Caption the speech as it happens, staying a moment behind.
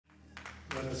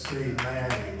Let us say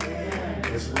amen.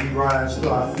 As we rise to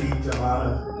our feet to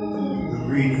honor the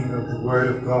reading of the Word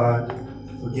of God.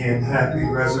 Again, happy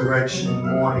resurrection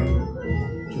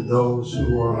morning to those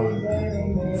who are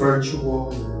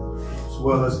virtual as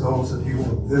well as those of you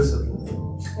who are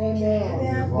visible. Amen.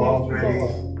 We've already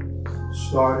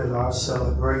started our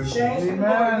celebration.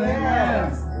 Amen.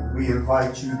 And we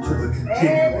invite you to the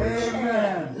continuation.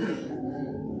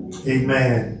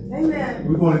 Amen. Amen.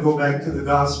 We're going to go back to the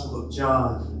Gospel of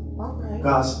John. Okay.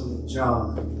 Gospel of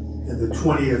John in the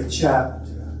 20th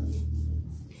chapter.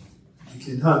 You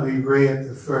can humbly read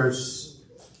the first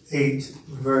 8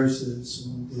 verses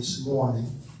this morning.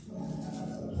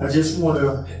 I just want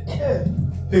to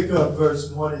pick up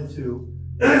verse 1 and 2.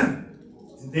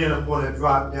 And then I'm going to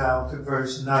drop down to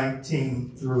verse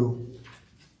 19 through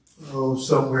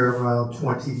somewhere around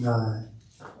 29.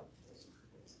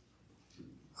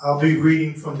 I'll be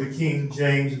reading from the King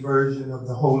James Version of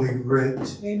the Holy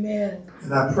Writ. Amen.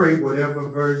 And I pray whatever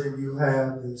version you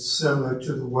have is similar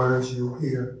to the words you'll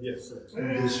hear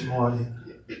this morning.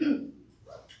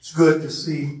 It's good to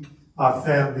see our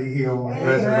family here on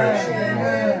Resurrection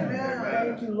Morning.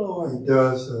 Thank you, Lord. It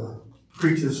does a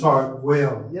preacher's heart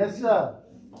well. Yes, sir.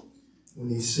 When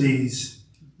he sees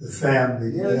the family.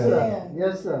 Yes, sir.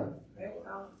 Yes, sir.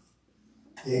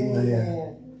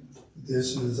 Amen.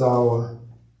 This is our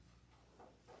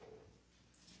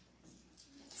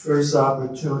first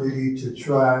opportunity to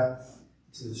try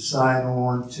to sign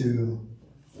on to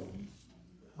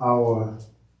our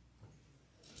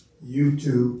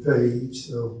YouTube page.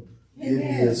 So give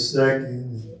me a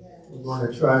second. We're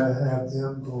going to try to have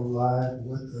them go live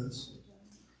with us.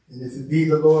 And if it be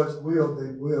the Lord's will, they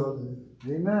will. And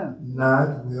amen.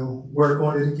 Not, we'll work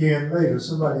on it again later.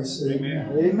 Somebody say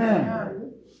amen.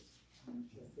 Amen.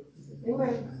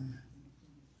 Amen.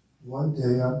 One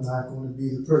day I'm not going to be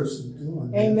the person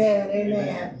doing it. Amen.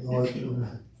 Amen. The Lord's going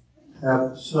to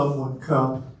have someone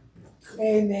come.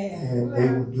 Amen. And they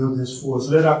will do this for us.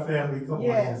 Let our family come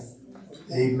on.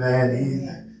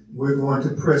 Amen. We're going to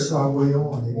press our way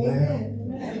on.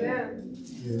 Amen. Amen.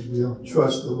 And we'll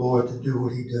trust the Lord to do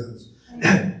what he does.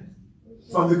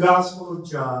 From the Gospel of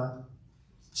John,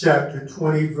 chapter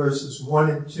 20, verses 1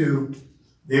 and 2,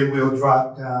 then we'll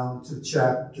drop down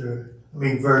to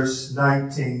verse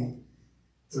 19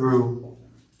 through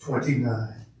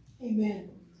 29. Amen.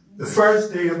 The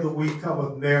first day of the week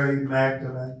cometh Mary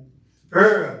Magdalene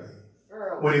early,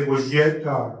 when it was yet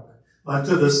dark,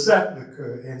 unto the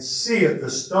sepulchre, and seeth the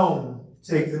stone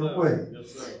taken away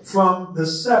from the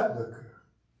sepulchre.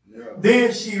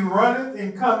 Then she runneth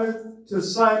and cometh to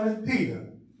Simon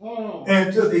Peter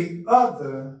and to the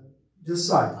other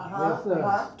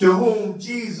disciple, to whom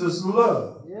Jesus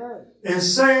loved, and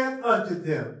saith unto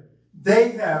them,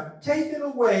 they have taken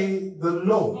away the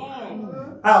Lord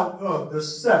out of the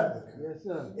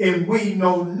sepulchre, and we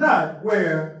know not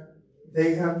where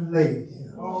they have laid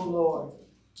him. Oh, Lord.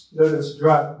 Let us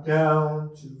drop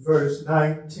down to verse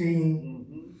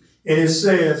 19. And it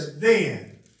says,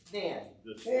 then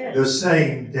the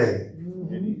same day,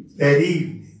 at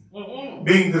evening,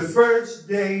 being the first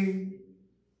day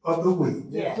of the week,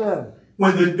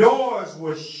 when the doors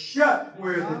were shut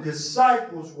where the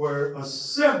disciples were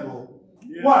assembled,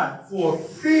 why? For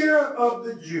fear of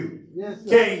the Jews,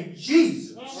 came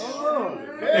Jesus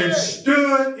and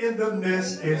stood in the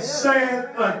midst and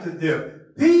said unto them,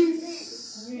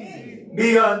 peace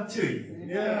be unto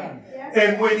you.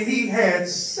 And when he had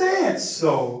said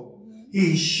so,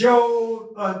 he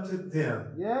showed unto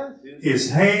them his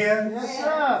hands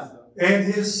and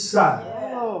his side.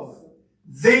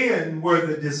 Then were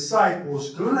the disciples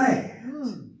glad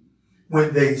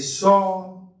when they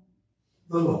saw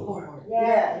the Lord.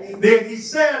 Then he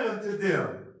said unto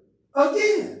them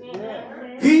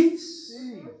again, peace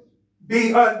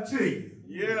be unto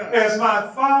you. As my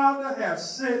Father hath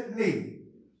sent me,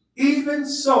 even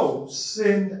so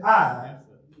send I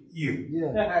you.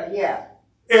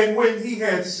 And when he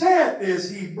had said this,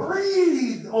 he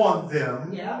breathed on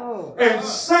them and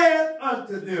said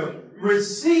unto them,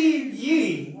 receive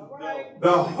ye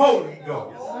the Holy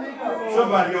Ghost.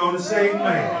 Somebody ought to say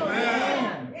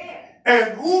amen.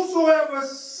 And whosoever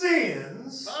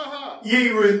sins ye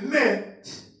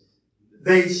remit,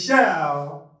 they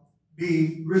shall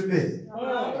be remitted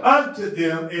unto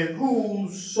them, and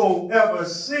whosoever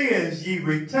sins ye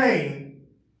retain,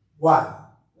 why?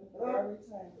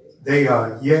 They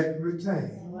are yet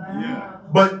retained.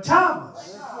 But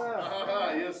Thomas,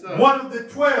 one of the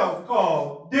 12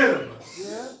 called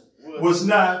Didymus, was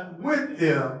not with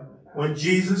them when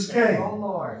Jesus came.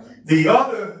 The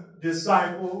other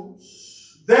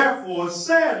disciples therefore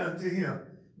said unto him,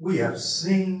 we have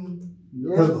seen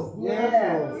the Lord.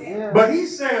 Yes. But he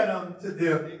said unto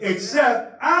them,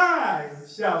 except I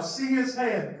shall see his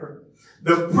handprint,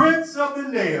 the prints of the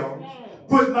nail,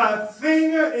 put my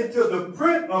finger into the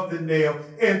print of the nail,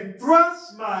 and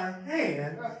thrust my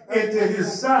hand into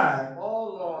his side,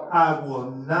 I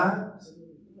will not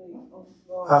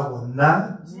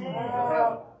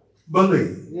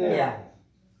believe. Yeah.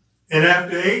 And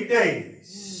after 8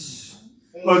 days,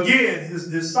 again his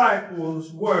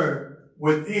disciples were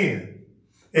within,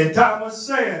 and Thomas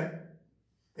said,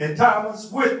 and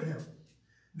Thomas with him.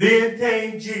 Then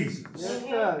came Jesus,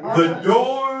 the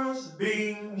doors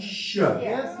being shut,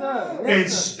 and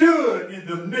stood in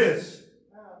the midst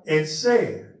and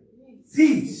said,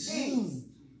 peace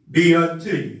be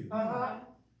unto you.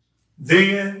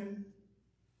 Then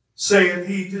saith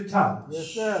he to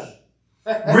Thomas,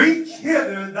 reach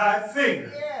hither thy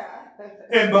finger,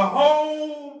 and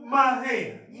behold my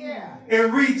hand,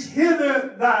 and reach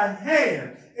hither thy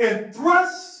hand, and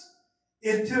thrust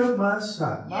into my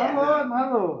side. My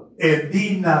Lord. And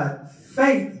be not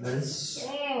faithless.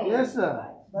 Yes, sir.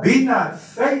 Be not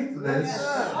faithless,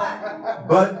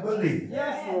 but believe.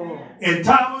 Yes, Lord. And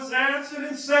Thomas answered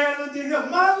and said unto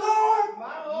him, my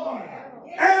Lord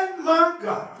and my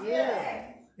God.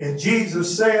 And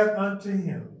Jesus said unto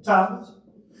him, Thomas,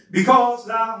 because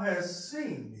thou hast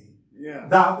seen me,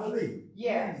 thou believe.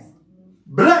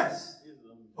 Blessed.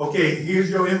 Okay, here's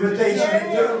your invitation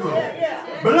into the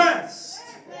room. Blessed.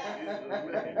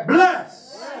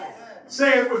 Blessed.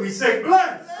 Say it with me. Say,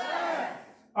 blessed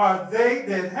are they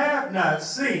that have not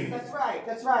seen. That's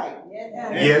right.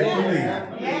 Yet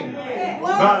believe.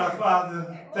 God our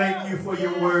Father, thank you for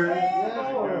your word.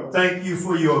 Thank you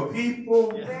for your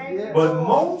people. But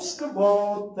most of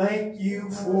all, thank you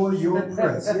for your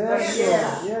presence.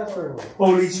 Yes, sir.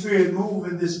 Holy Spirit, move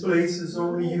in this place as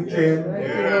only you can.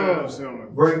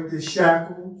 Break the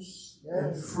shackles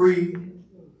and free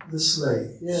the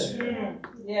slaves.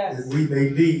 That we may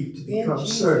lead to become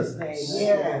servants.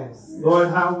 Lord,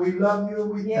 how we love you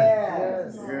and we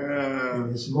thank you.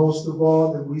 And it's most of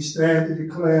all that we stand to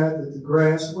declare that the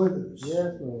grass withers,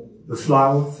 the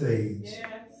flower fades,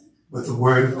 but the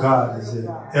word of God is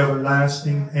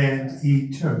everlasting and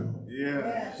eternal.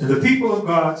 And the people of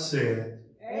God said,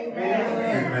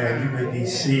 Amen. You may be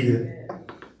seated.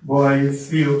 Boy, it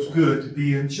feels good to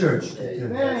be in church today.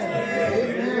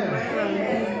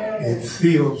 It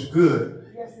feels good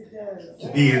to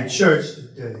be in church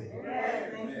today.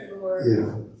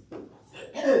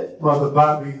 If Mother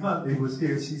Bobby Huntley was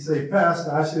here, she'd say,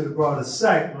 Pastor, I should have brought a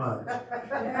sack lunch.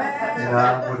 And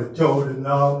I would have told her,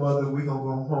 no, Mother, we're going to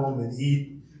go home and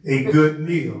eat a good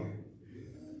meal.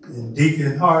 And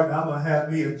Deacon Hart, I'm going to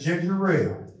have me a ginger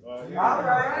ale. All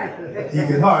right.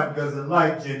 Deacon Hart doesn't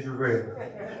like ginger ale.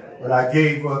 But I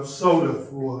gave up soda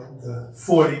for the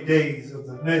 40 days of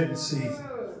the Lenten season.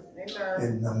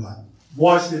 And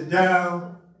washed it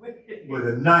down with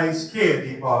a nice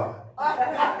candy bar.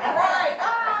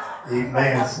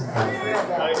 Amen.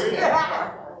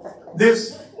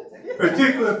 This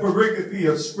particular pericope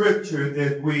of scripture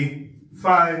that we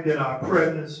find in our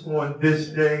presence on this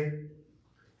day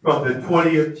from the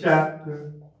 20th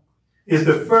chapter is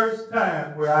the first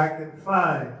time where I can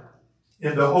find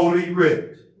in the Holy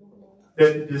Writ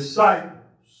that the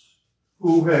disciples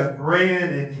who have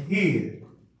ran and hid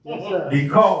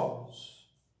because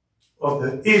of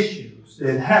the issues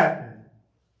that happened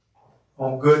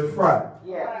on Good Friday.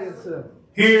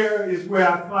 Here is where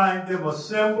I find them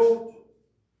assembled,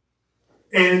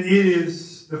 and it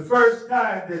is the first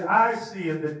time that I see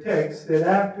in the text that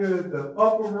after the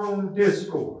upper room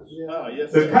discourse,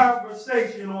 the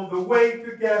conversation on the way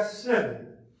to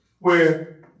Gethsemane,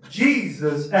 where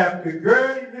Jesus, after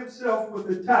girding himself with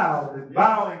a towel and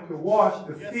bowing to wash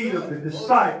the feet of the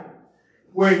disciples,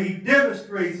 where he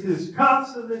demonstrates his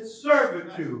consummate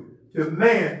servitude to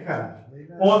mankind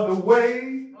on the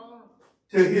way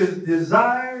to his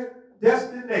desired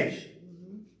destination,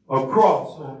 a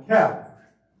cross on Calvary.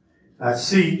 I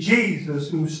see Jesus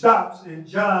who stops in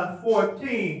John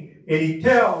 14 and he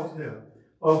tells them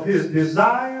of his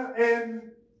desire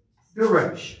and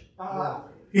direction.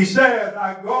 He says,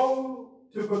 I go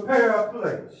to prepare a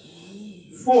place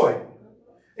for you.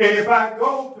 And if I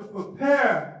go to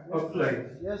prepare a place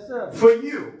for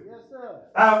you,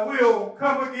 I will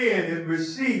come again and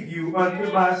receive you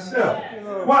unto myself.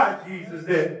 Why, Jesus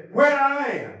said, where I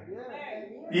am,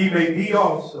 ye may be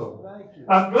also.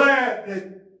 I'm glad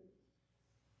that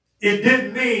it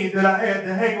didn't mean that I had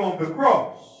to hang on the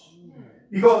cross,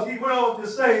 because he went on to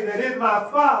say that in my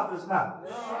Father's house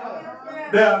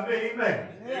there are many mansions.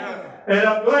 And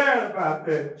I'm glad about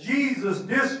that. Jesus'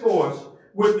 discourse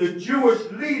with the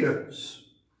Jewish leaders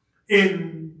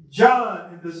in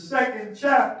John, in the 2nd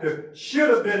chapter, should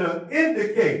have been an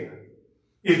indicator.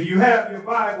 If you have your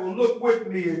Bible, look with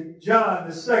me at John,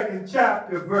 the 2nd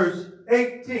chapter, verse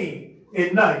 18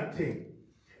 and 19.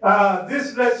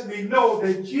 This lets me know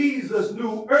that Jesus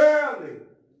knew early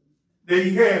that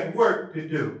he had work to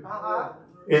do.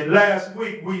 And last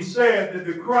week we said that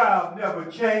the crowd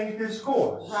never changed its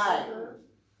course. Right.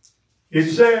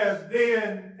 It says,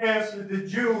 then answered the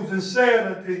Jews and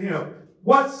said unto him,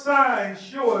 what sign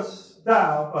showest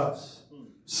thou us,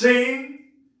 seeing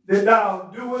that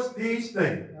thou doest these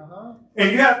things?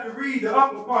 And you have to read the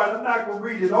upper part. I'm not going to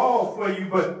read it all for you,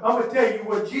 but I'm going to tell you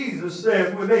what Jesus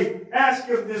says when they ask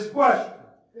him this question.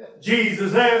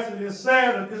 Jesus answered and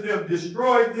said unto them,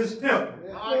 destroy this temple,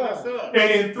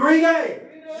 and in 3 days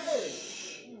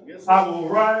I will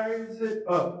rise it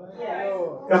up.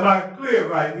 Am I clear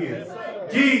right here?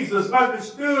 Jesus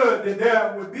understood that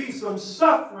there would be some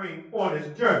suffering on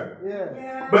his journey.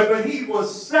 But he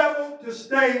was settled to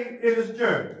stay in his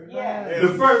journey.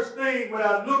 The first thing when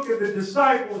I look at the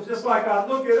disciples, just like I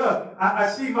look at us, I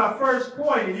see my first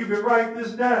point, and you can write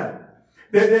this down.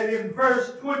 That in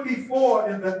verse 24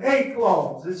 in the A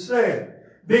clause, it said,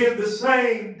 being the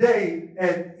same day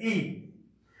at eve,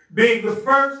 being the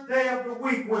first day of the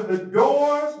week when the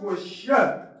doors were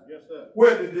shut,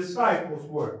 where the disciples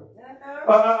were.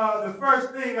 The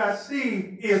first thing I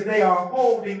see is they are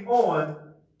holding on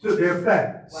to their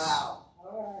facts. Wow.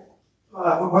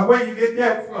 Where do you get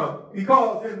that from?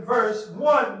 Because in verse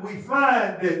 1 we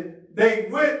find that they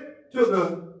went to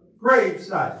the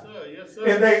gravesite.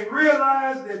 And they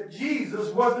realized that Jesus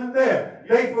wasn't there.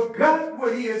 They forgot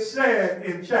what he had said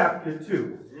in chapter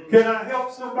 2. Can I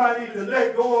help somebody to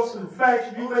let go of some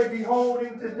facts you may be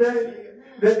holding today?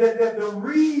 That the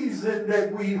reason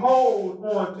that we hold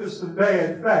on to some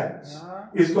bad facts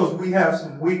is because we have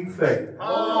some weak faith.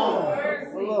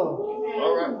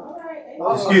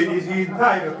 It's getting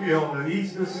tight up here on the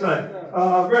Easter Sunday.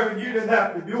 Reverend, you didn't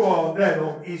have to do all that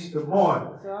on Easter morning.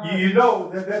 You know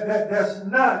that's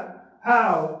not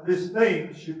how this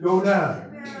thing should go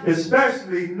down,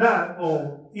 especially not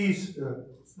on Easter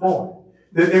morning.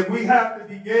 That we have to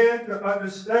begin to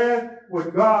understand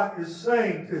what God is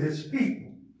saying to his people.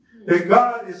 That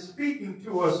God is speaking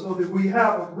to us so that we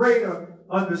have a greater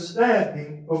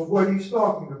understanding of what he's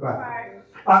talking about.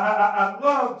 I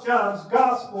love John's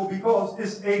gospel because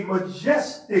it's a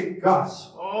majestic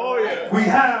gospel. We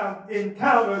have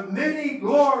encountered many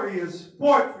glorious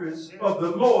portraits of the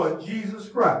Lord Jesus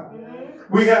Christ.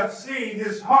 We have seen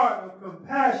his heart of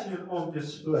compassion on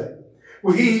display.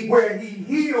 Where he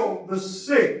healed the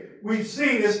sick. We've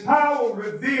seen his power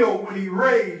revealed when he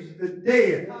raised the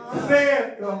dead,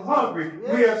 fed the hungry.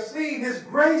 We have seen his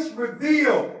grace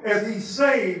revealed as he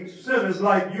saved sinners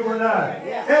like you and I.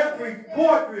 Every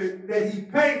portrait that he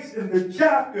paints in the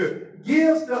chapter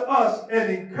gives to us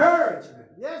an encouragement.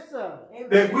 Yes, sir.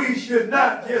 That we should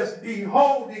not just be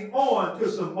holding on to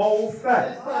some old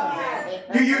facts.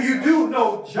 You do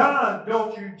know John,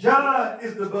 don't you? John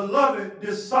is the beloved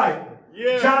disciple.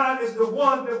 John is the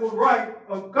one that will write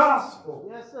a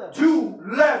gospel, 2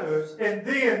 letters, and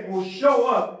then will show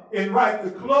up and write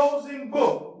the closing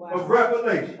book of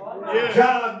Revelation.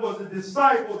 John was a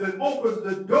disciple that opens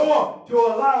the door to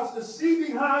allow us to see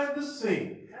behind the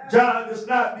scene. John does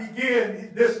not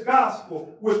begin this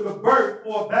gospel with the birth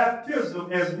or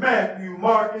baptism as Matthew,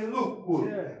 Mark, and Luke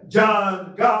would.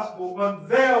 John's gospel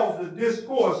unveils the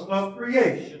discourse of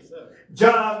creation.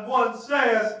 John 1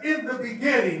 says, in the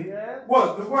beginning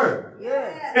was the Word.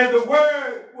 And the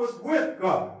Word was with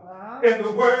God. And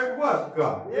the Word was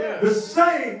God. The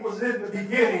same was in the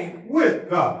beginning with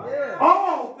God.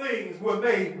 All things were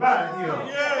made by him.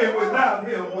 And without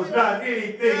him was not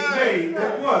anything made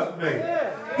that was made.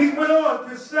 He went on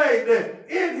to say that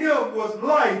in him was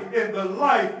life, and the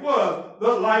life was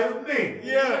the light of men.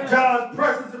 John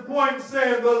presses the point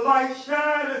saying the light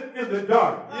shineth in the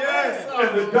darkness.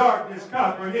 And the darkness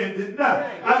comprehended not.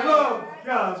 I love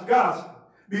John's gospel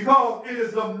because it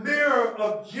is a mirror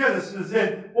of Genesis.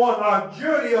 And on our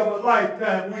journey of a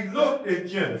lifetime, we looked at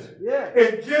Genesis.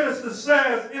 And Genesis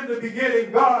says, in the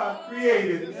beginning, God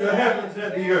created the heavens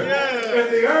and the earth.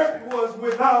 And the earth was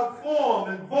without form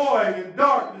and void, and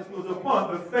darkness was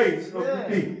upon the face of the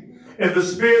deep. And the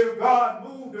Spirit of God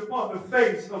moved upon the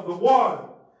face of the water.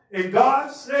 And God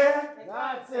said,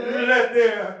 let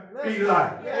there be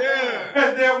light.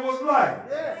 And there was light.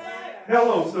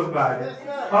 Hello, somebody.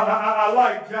 I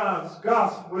like John's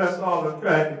gospel. That's all I'm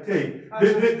trying to tell you.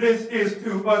 This is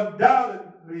to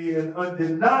undoubtedly and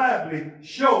undeniably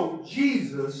show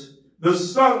Jesus, the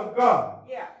Son of God.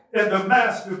 and the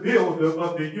master builder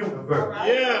of the universe.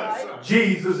 Yes.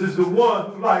 Jesus is the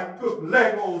one who took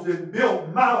Legos and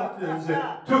built mountains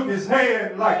and took his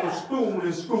hand like a spoon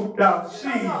and scooped out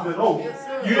seas and oceans.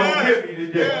 You don't hear me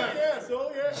today. Yes.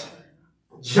 Oh, yes.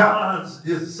 John's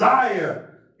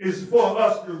desire is for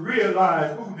us to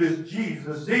realize who this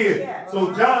Jesus is.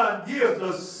 So John gives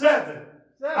us 7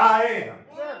 I am.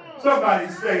 Somebody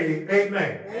say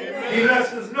amen. He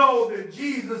lets us know that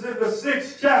Jesus in the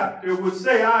 6th chapter would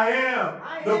say, I am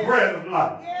the bread of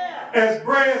life. As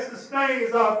bread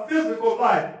sustains our physical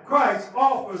life, Christ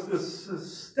offers to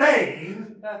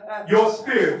sustain your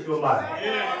spiritual life.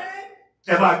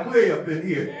 Am I clear up in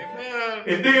here? Amen.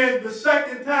 And then the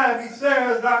second time he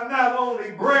says, I'm not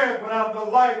only bread, but I'm the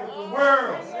light of the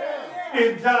world.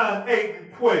 In John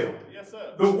 8:12. Yes,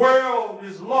 sir. The world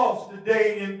is lost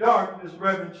today in darkness,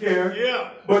 Reverend Chair.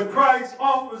 Yeah. But Christ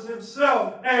offers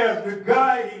himself as the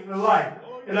guiding light.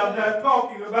 And I'm not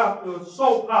talking about the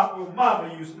soap opera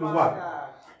Mama used to watch.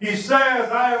 He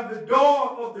says, I am the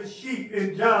door of the sheep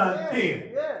in John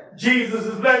 10. Jesus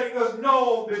is letting us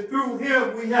know that through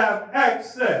him we have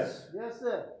access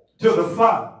to the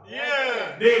Father.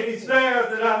 Yeah. Then he says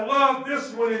that I love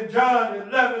this one in John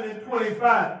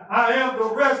 11:25. I am the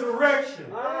resurrection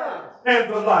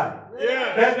and the life.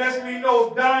 Yeah. That lets me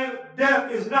know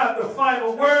death is not the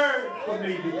final word for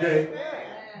me today.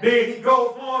 Then he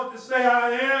goes on to say, I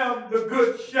am the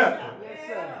good shepherd.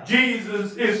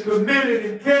 Jesus is committed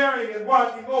in caring and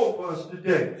watching over us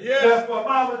today. Yes. That's what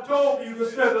Mama told you.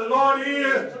 She said, the Lord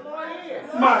is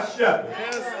my shepherd,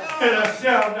 and I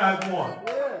shall not want.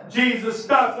 Jesus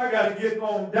stops. I got to get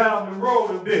on down the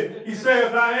road a bit. He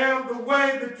says, I am the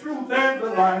way, the truth, and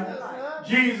the life.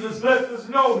 Jesus lets us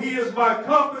know he is my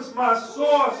compass, my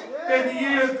source, and he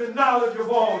is the knowledge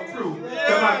of all truth.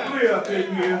 Am I clear up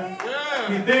in here?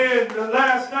 And then the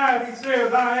last time he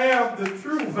says, I am the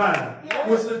true vine,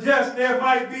 which suggests there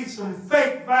might be some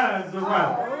fake vines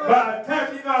around. By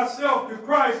attaching ourselves to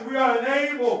Christ, we are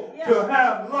enabled to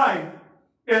have life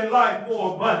and life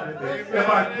more abundantly.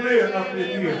 Am I clear up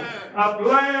in here? I'm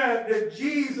glad that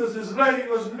Jesus is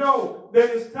letting us know that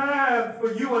it's time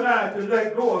for you and I to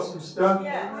let go of some stuff.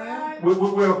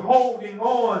 We're holding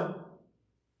on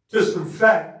to some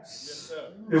facts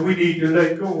that we need to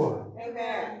let go of.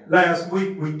 Last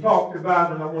week we talked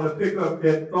about, and I want to pick up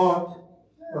that thought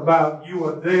about You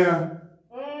Are There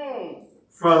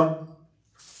from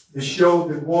the show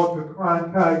that Walter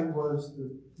Cronkite was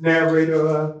the narrator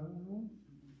of.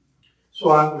 So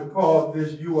I would call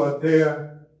this You Are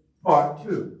There Part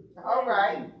 2. All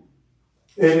right.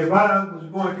 And if I was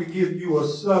going to give you a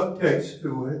subtext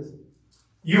to it,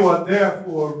 you are there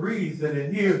for a reason,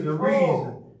 and here's the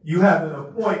reason. You have an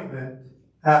appointment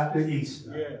after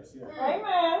Easter. Yes.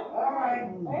 Amen. All right.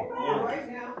 Amen.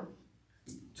 Right now.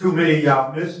 Too many of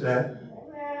y'all missed that.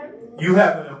 Amen. You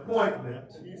have an appointment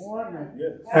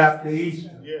after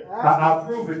Easter. I'll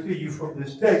prove it to you from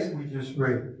this text we just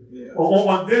read.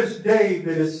 On this day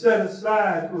that is set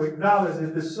aside to acknowledge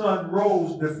that the sun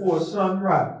rose before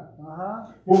sunrise.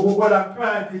 Well, what I'm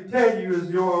trying to tell you is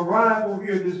your arrival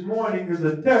here this morning is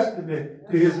a testament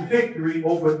to his victory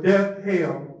over death,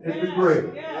 hell, and the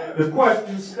grave. The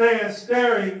question stands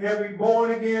staring every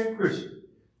born-again Christian.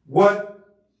 What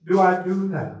do I do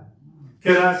now?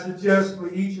 Can I suggest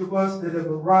for each of us that have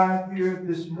arrived here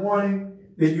this morning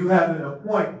that you have an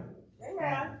appointment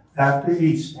after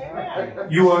Easter?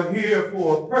 You are here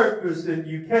for a purpose, and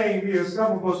you came here,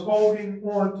 some of us holding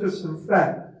on to some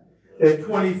fact. At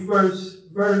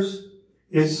 21st verse,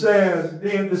 it says,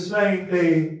 then the same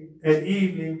day at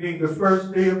evening, being the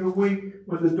first day of the week,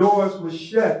 when the doors were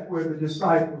shut where the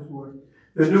disciples were.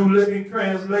 The New Living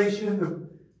Translation, the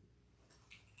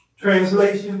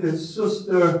translation that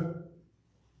Sister,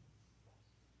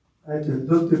 I had to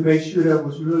look to make sure that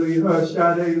was really her,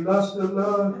 Sade Luster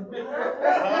Love.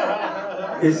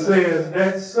 It says,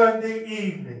 that Sunday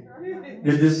evening,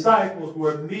 the disciples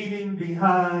were meeting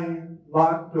behind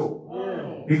locked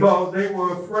doors because they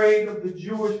were afraid of the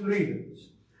Jewish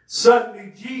leaders.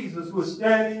 Suddenly, Jesus was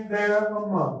standing there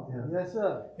among them. Yes,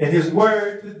 sir. And his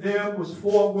word to them was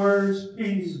 4 words,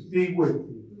 peace be with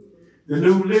you. The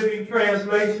New Living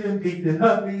Translation, Deacon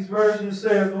Huntley's version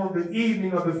says, on the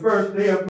evening of the first day of